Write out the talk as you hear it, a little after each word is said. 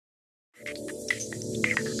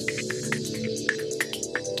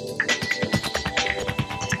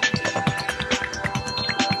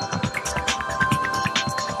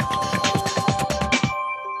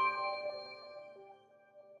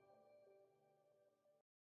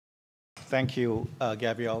Thank you,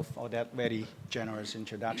 Gabriel, for that very generous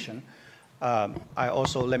introduction.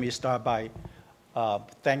 Let me start by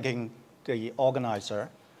thanking the organizer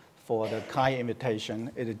for the kind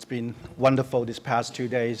invitation. It's been wonderful this past 2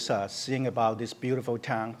 days seeing about this beautiful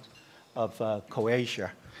town of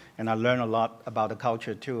Croatia. And I learned a lot about the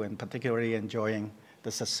culture too, and particularly enjoying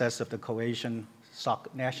the success of the Croatian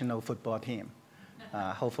national football team.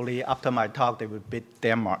 Hopefully after my talk, they will beat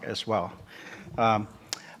Denmark as well.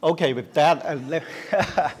 Okay, with that,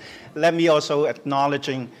 let me also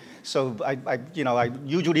acknowledging, so I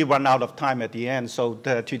usually run out of time at the end, so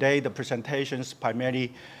today the presentations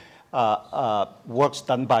primarily works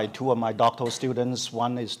done by 2 of my doctoral students.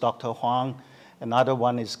 One is Dr. Huang, another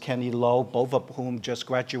one is Kenny Low, both of whom just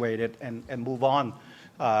graduated and move on,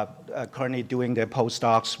 currently doing their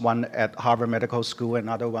postdocs, one at Harvard Medical School,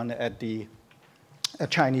 another one at the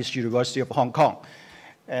Chinese University of Hong Kong.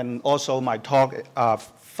 And also my talk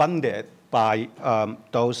funded by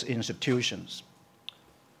those institutions.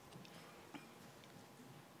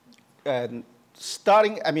 And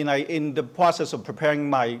in the process of preparing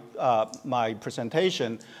my, my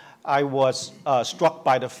presentation, I was struck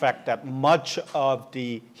by the fact that much of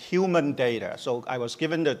the human data, so I was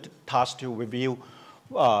given the task to review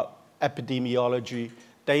epidemiology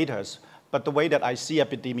data, but the way that I see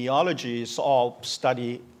epidemiology is all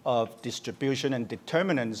study of distribution and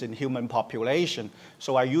determinants in human population.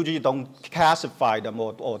 So I usually don't classify them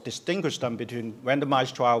or distinguish them between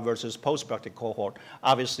randomized trial versus prospective cohort.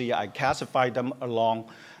 Obviously, I classify them along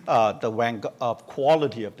the rank of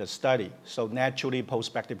quality of the study. So naturally,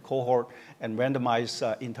 prospective cohort and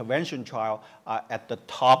randomized intervention trial are at the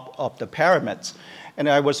top of the pyramids. And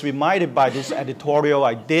I was reminded by this editorial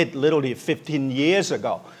I did literally 15 years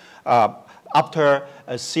ago. After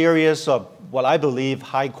a series of what I believe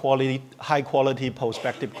high quality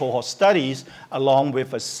prospective cohort studies, along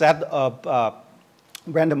with a set of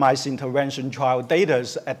randomized intervention trial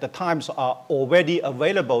data at the times are already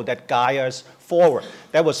available that guide us forward.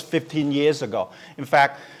 That was 15 years ago. In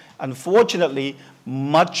fact, unfortunately,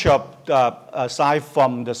 much of aside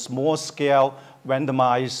from the small scale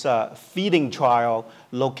randomized feeding trial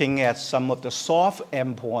looking at some of the soft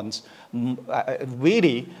endpoints,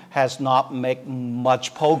 really has not made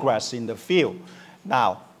much progress in the field.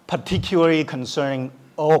 Now, particularly concerning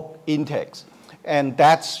oat intakes. And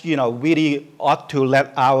that's, really ought to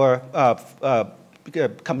let our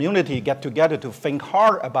community get together to think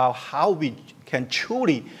hard about how we can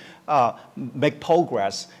truly make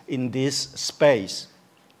progress in this space.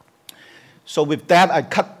 So with that, I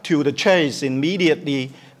cut to the chase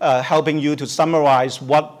immediately, helping you to summarize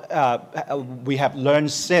what we have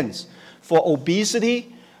learned since. For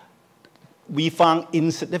obesity, we found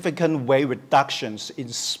insignificant weight reductions in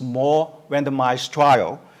small randomized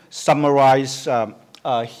trial. Summarized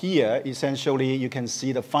here, essentially, you can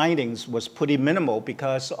see the findings was pretty minimal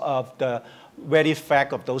because of the very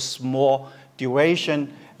fact of those small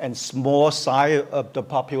duration and small size of the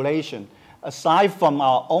population. Aside from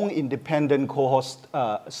our own independent cohort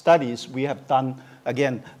studies, we have done,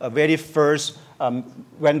 again, a very first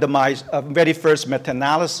very first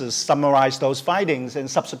meta-analysis summarized those findings and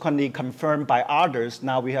subsequently confirmed by others.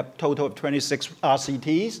 Now we have a total of 26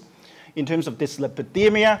 RCTs. In terms of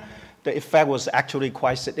dyslipidemia, the effect was actually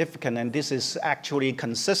quite significant, and this is actually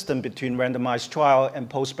consistent between randomized trial and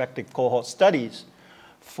prospective cohort studies.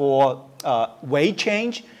 For weight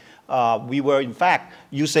change, we were in fact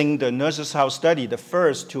using the Nurses' House study, the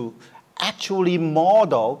first to actually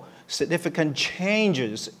model significant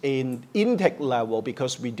changes in intake level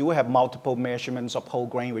because we do have multiple measurements of whole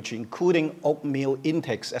grain, which including oatmeal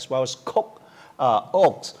intakes as well as cooked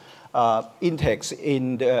oats intakes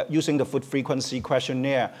in using the food frequency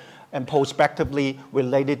questionnaire and prospectively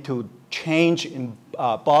related to change in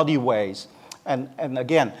body weights. And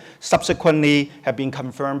again, subsequently have been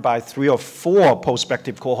confirmed by 3 or 4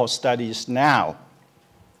 prospective cohort studies now.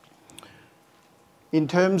 In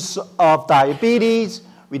terms of diabetes,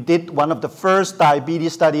 we did one of the first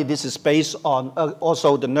diabetes study. This is based on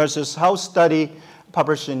also the Nurses' House study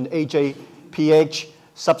published in AJPH.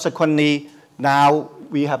 Subsequently, now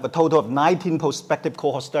we have a total of 19 prospective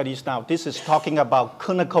cohort studies now. This is talking about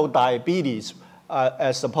clinical diabetes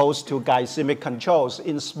as opposed to glycemic controls.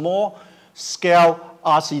 In small scale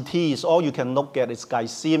RCTs, all you can look at is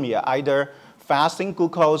glycemia, either fasting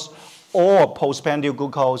glucose or postprandial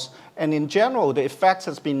glucose. And in general, the effects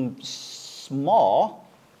has been small.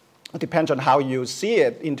 It depends on how you see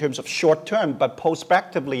it in terms of short term, but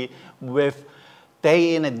prospectively with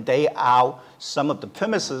day in and day out, some of the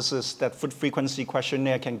premises is that food frequency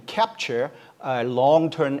questionnaire can capture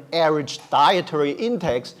long-term average dietary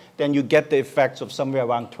intakes, then you get the effects of somewhere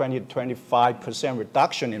around 20 to 25%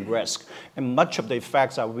 reduction in risk. And much of the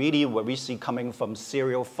effects are really what we see coming from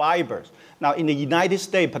cereal fibers. Now, in the United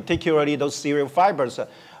States, particularly those cereal fibers,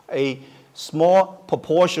 a small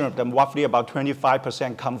proportion of them, roughly about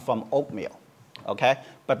 25%, come from oatmeal, okay?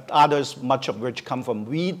 But others, much of which come from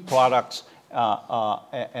wheat products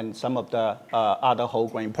and some of the other whole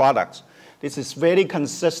grain products. This is very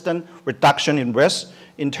consistent reduction in risk.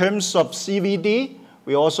 In terms of CVD,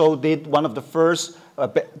 we also did one of the first,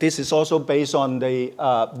 this is also based on the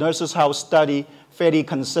Nurses' Health study, fairly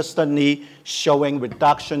consistently showing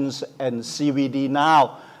reductions in CVD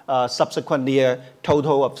now. Subsequently, a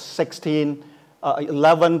total of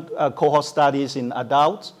 11 cohort studies in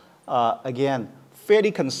adults. Again,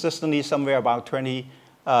 fairly consistently somewhere about 20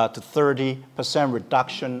 to 30%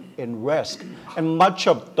 reduction in risk. And much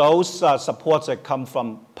of those supports that come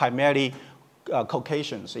from primarily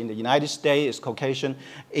Caucasians. In the United States, it's Caucasian.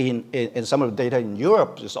 In some of the data in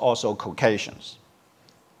Europe, it's also Caucasians.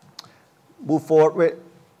 Move forward with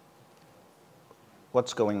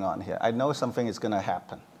what's going on here. I know something is going to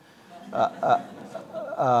happen.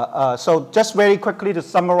 So just very quickly to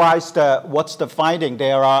summarize what's the finding.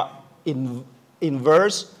 There are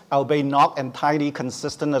inverse, albeit not entirely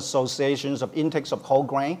consistent associations of intakes of whole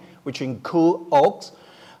grain, which include oats,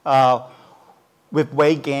 with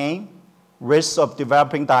weight gain, risk of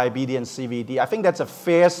developing diabetes and CVD. I think that's a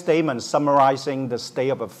fair statement summarizing the state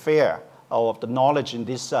of affairs of the knowledge in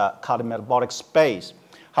this cardiometabolic space.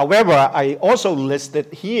 However, I also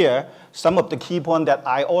listed here some of the key points that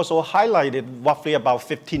I also highlighted roughly about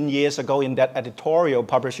 15 years ago in that editorial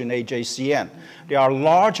published in AJCN. There are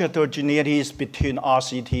large heterogeneities between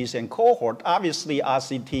RCTs and cohort. Obviously,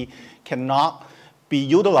 RCT cannot be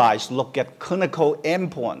utilized to look at clinical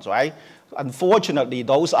endpoints, right? Unfortunately,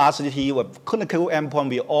 those RCT with clinical endpoints,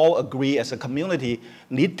 we all agree as a community,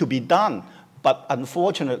 need to be done. But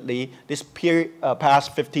unfortunately, this period,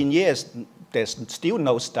 past 15 years, there's still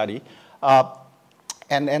no study.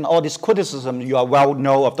 And all this criticism, you are well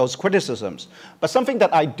know of those criticisms. But something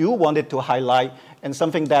that I do wanted to highlight, and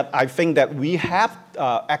something that I think that we have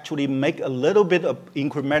actually make a little bit of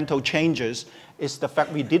incremental changes, is the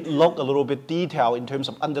fact we did look a little bit detail in terms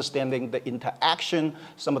of understanding the interaction,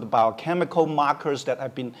 some of the biochemical markers that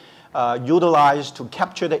have been utilized to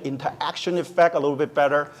capture the interaction effect a little bit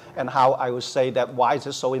better, and how I would say that why is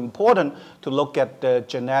it so important to look at the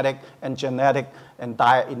genetic and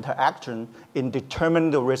diet interaction in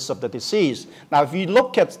determining the risk of the disease. Now, if you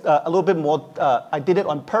look at a little bit more, I did it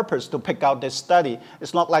on purpose to pick out this study.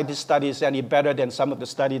 It's not like this study is any better than some of the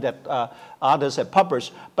study that others have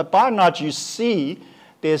published, but by and large, you see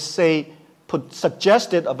there's a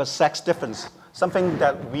suggested of a sex difference, something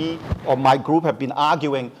that we or my group have been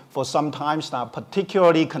arguing for some time now,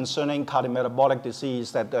 particularly concerning cardiometabolic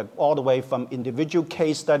disease, that all the way from individual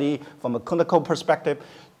case study, from a clinical perspective,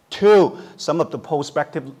 to some of the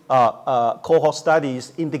prospective cohort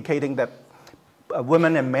studies indicating that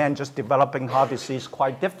women and men just developing heart disease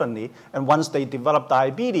quite differently. And once they develop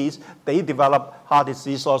diabetes, they develop heart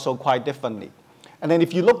disease also quite differently. And then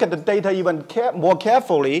if you look at the data even more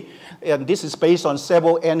carefully, and this is based on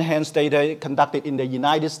several enhanced data conducted in the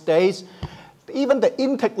United States, even the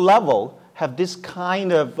intake level have this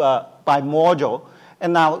kind of bimodal.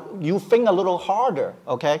 And now you think a little harder,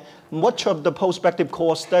 okay? Much of the prospective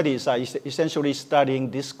cohort studies are essentially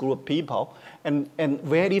studying this group of people, and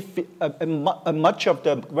much of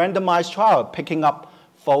the randomized trial picking up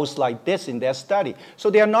folks like this in their study.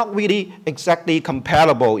 So they are not really exactly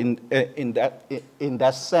compatible in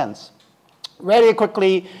that sense. Very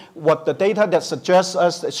quickly, what the data that suggests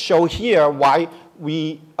us show here why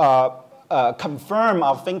we confirm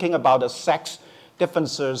our thinking about the sex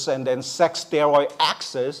differences and then sex steroid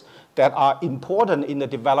axis that are important in the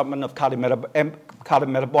development of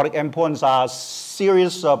cardiometabolic endpoints are a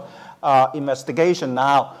series of investigation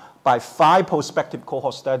now by 5 prospective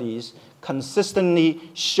cohort studies consistently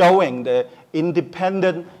showing the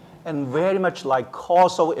independent and very much like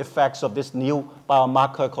causal effects of this new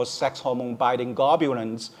biomarker called sex hormone binding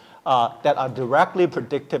globulins that are directly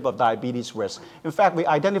predictive of diabetes risk. In fact, we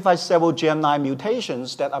identified several GM9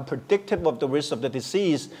 mutations that are predictive of the risk of the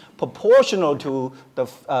disease proportional to the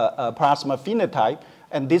plasma phenotype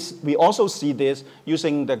And this, we also see this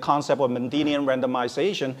using the concept of Mendelian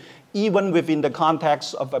randomization, even within the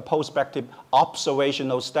context of a prospective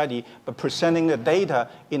observational study, but presenting the data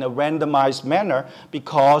in a randomized manner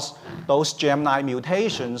because those germline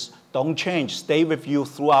mutations don't change, stay with you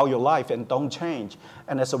throughout your life and don't change.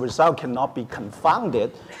 And as a result, cannot be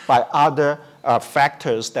confounded by other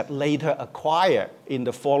factors that later acquire in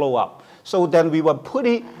the follow-up. So then we were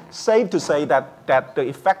pretty safe to say that the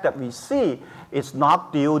effect that we see is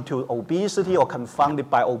not due to obesity or confounded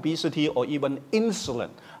by obesity or even insulin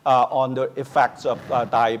on the effects of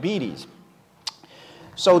diabetes.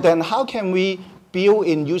 So then how can we build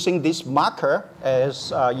in using this marker,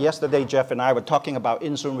 as yesterday Jeff and I were talking about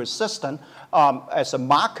insulin resistance, as a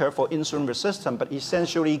marker for insulin resistance, but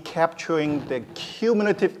essentially capturing the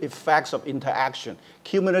cumulative effects of interaction,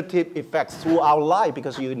 cumulative effects throughout life,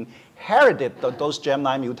 because you inherited those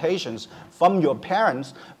germline mutations from your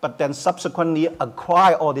parents, but then subsequently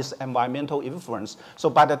acquire all this environmental influence. So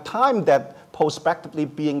by the time that prospectively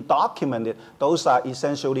being documented, those are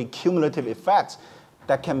essentially cumulative effects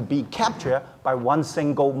that can be captured by one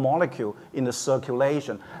single molecule in the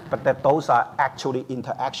circulation, but that those are actually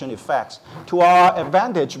interaction effects. To our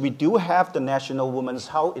advantage, we do have the National Women's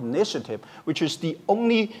Health Initiative, which is the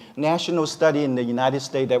only national study in the United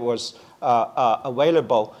States that was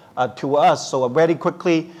available to us. So very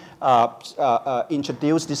quickly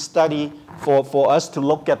introduce this study for us to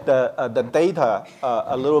look at the data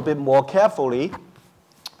a little bit more carefully.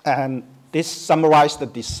 And this summarized the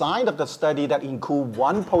design of the study that include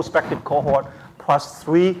one prospective cohort plus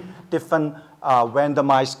 3 different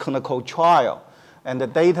randomized clinical trial. And the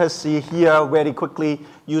data see here very quickly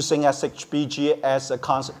using SHBG as a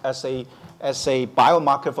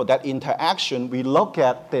biomarker for that interaction. We look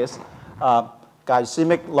at this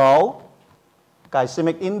glycemic load,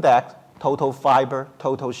 glycemic index, total fiber,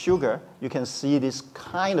 total sugar. You can see this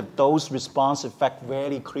kind of dose response effect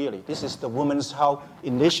very clearly. This is the Women's Health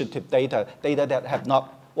Initiative data that have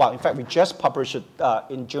not, well, in fact, we just published it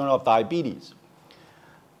in Journal of Diabetes.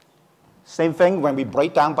 Same thing when we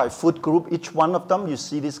break down by food group, each one of them, you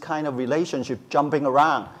see this kind of relationship jumping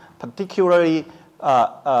around, particularly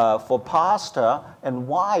for pasta and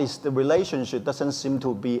wise, the relationship doesn't seem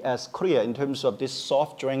to be as clear in terms of these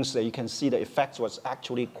soft drinks that you can see the effects was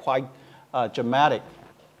actually quite dramatic.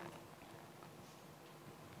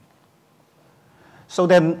 So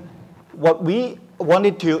then what we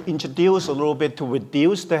wanted to introduce a little bit to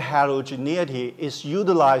reduce the heterogeneity is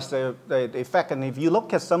utilize the effect. And if you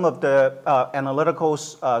look at some of the analytical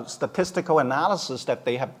statistical analysis that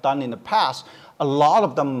they have done in the past, a lot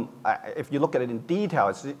of them, if you look at it in detail,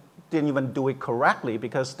 it didn't even do it correctly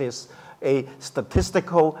because there's a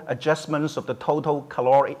statistical adjustments of the total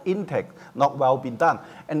caloric intake not well been done.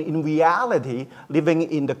 And in reality, living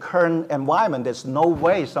in the current environment, there's no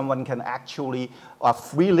way someone can actually, a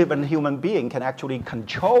free living human being can actually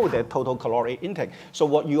control their total caloric intake. So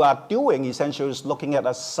what you are doing essentially is looking at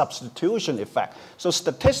a substitution effect. So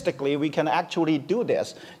statistically, we can actually do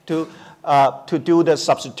this to do the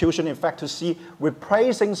substitution effect to see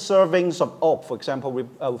replacing servings of oat, for example,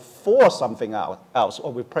 for something else,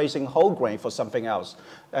 or replacing whole grain for something else,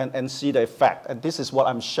 and see the effect. And this is what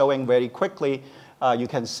I'm showing very quickly. You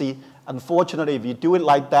can see, unfortunately, if you do it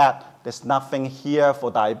like that, there's nothing here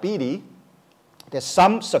for diabetes. There's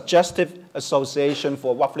some suggestive association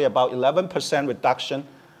for roughly about 11% reduction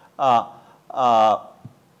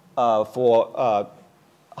for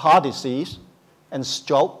heart disease and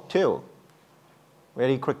stroke too.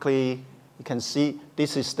 Very quickly, you can see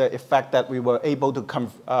this is the effect that we were able to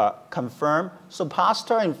confirm. So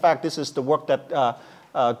pasta, in fact, this is the work that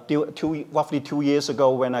roughly 2 years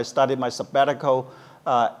ago when I started my sabbatical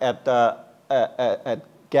at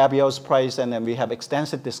Gabriel's place, and then we have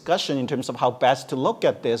extensive discussion in terms of how best to look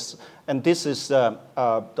at this. And this is the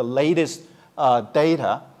latest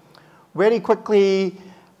data. Very quickly,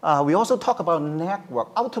 we also talk about network.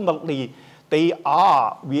 Ultimately,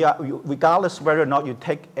 regardless whether or not you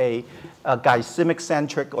take a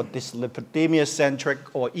glycemic-centric or dyslipidemia-centric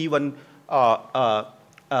or even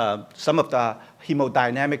some of the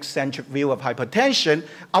hemodynamic-centric view of hypertension,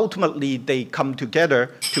 ultimately they come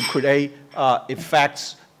together to create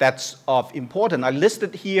effects that's of importance. I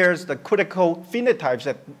listed here the critical phenotypes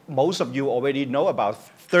that most of you already know about,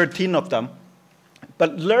 13 of them.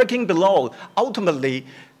 But lurking below, ultimately,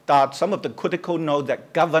 some of the critical nodes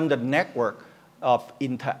that govern the network of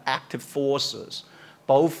interactive forces,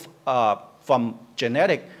 both from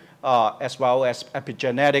genetic as well as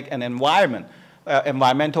epigenetic and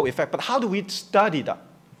environmental effect. But how do we study them,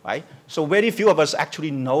 right? So very few of us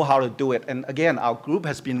actually know how to do it. And again, our group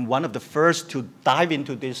has been one of the first to dive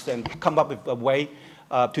into this and come up with a way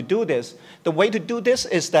to do this. The way to do this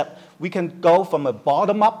is that we can go from a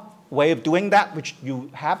bottom-up way of doing that, which you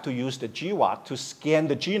have to use the GWAS to scan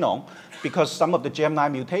the genome, because some of the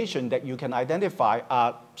germline mutations that you can identify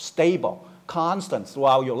are stable, constant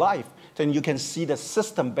throughout your life. Then you can see the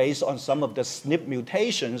system based on some of the SNP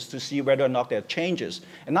mutations to see whether or not there are changes.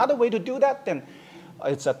 Another way to do that, then,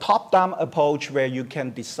 it's a top-down approach where you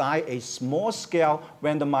can design a small-scale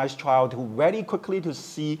randomized trial to very quickly to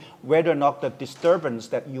see whether or not the disturbance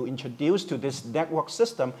that you introduce to this network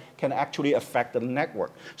system can actually affect the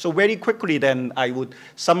network. So very quickly then, I would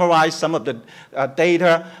summarize some of the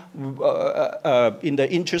data in the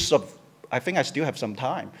interest of, I think I still have some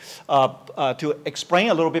time, to explain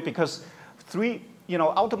a little bit, because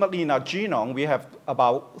ultimately in our genome, we have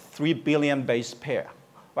about 3 billion base pair.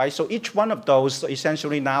 Right? So each one of those,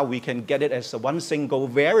 essentially now we can get it as one single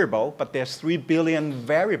variable, but there's 3 billion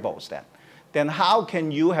variables then. Then how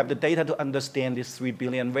can you have the data to understand these 3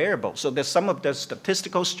 billion variables? So there's some of the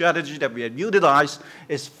statistical strategy that we have utilized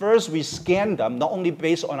is first we scan them, not only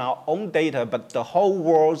based on our own data, but the whole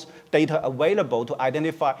world's data available to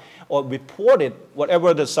identify or report it,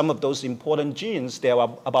 whatever some of those important genes. There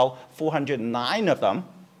are about 409 of them.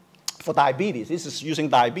 For diabetes, this is using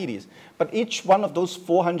diabetes. But each one of those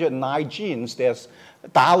 409 genes, there's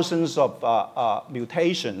thousands of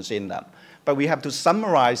mutations in them. But we have to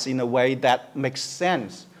summarize in a way that makes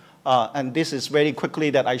sense. And this is very quickly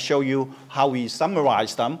that I show you how we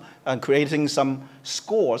summarize them and creating some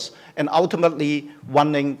scores and ultimately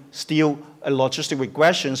running still logistic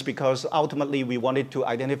regressions, because ultimately we wanted to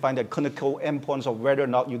identify the clinical endpoints of whether or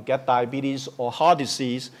not you get diabetes or heart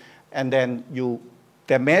disease, and then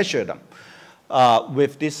they measure them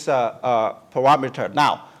with this parameter.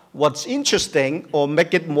 Now, what's interesting or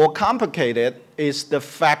make it more complicated is the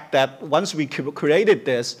fact that once we created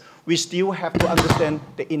this, we still have to understand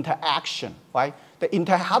the interaction, right?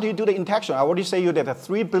 How do you do the interaction? I already say you that a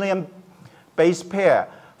 3 billion base pair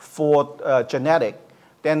for genetic,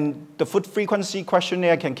 then the food frequency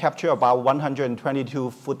questionnaire can capture about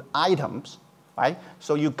 122 food items. Right?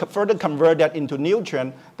 So you further convert that into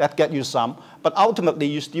nutrient, that get you some, but ultimately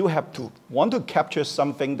you still have to want to capture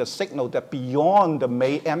something, the signal that beyond the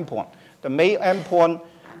main endpoint. The main endpoint,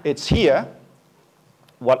 it's here.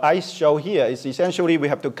 What I show here is essentially we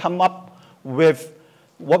have to come up with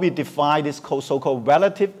what we define as so-called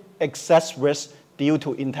relative excess risk due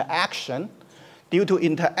to interaction. Due to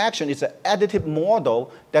interaction is an additive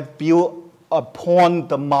model that builds upon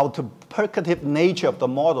the multiplicative nature of the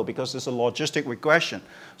model, because it's a logistic regression.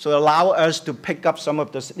 So allow us to pick up some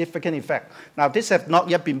of the significant effect. Now this has not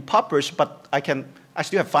yet been published, but I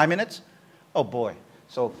still have 5 minutes? Oh boy,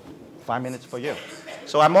 so 5 minutes for you.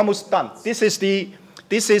 So I'm almost done. This is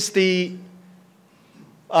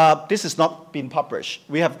not been published.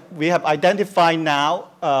 We have identified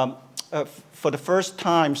now for the first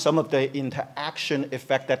time some of the interaction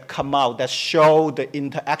effect that come out that show the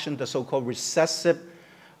interaction, the so-called recessive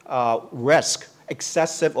risk,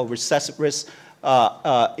 excessive or recessive risk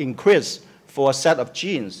increase for a set of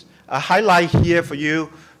genes. I highlight here for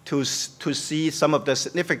you to see some of the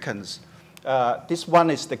significance. This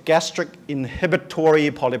one is the gastric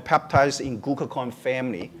inhibitory polypeptides in glucagon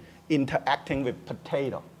family interacting with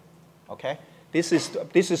potato. Okay, this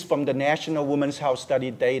is from the National Women's Health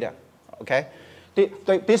Study data. Okay,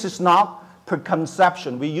 this is not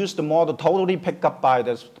preconception. We use the model totally picked up by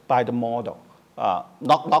the model.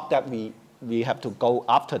 Not that we have to go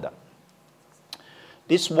after them.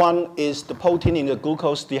 This one is the protein in the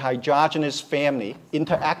glucose dehydrogenase family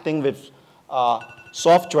interacting with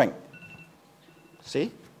soft drink.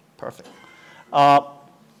 See, perfect.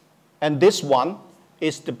 And this one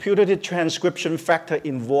is the putative transcription factor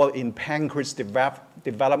involved in pancreas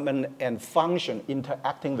development and function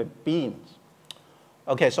interacting with beans.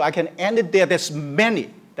 Okay, so I can end it there. There's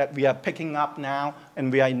many that we are picking up now,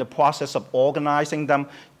 and we are in the process of organizing them,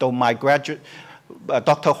 though my graduate,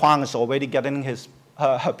 Dr. Huang, is already getting her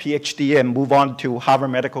PhD and move on to Harvard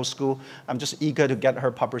Medical School. I'm just eager to get her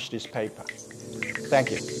published this paper. Thank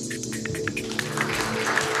you.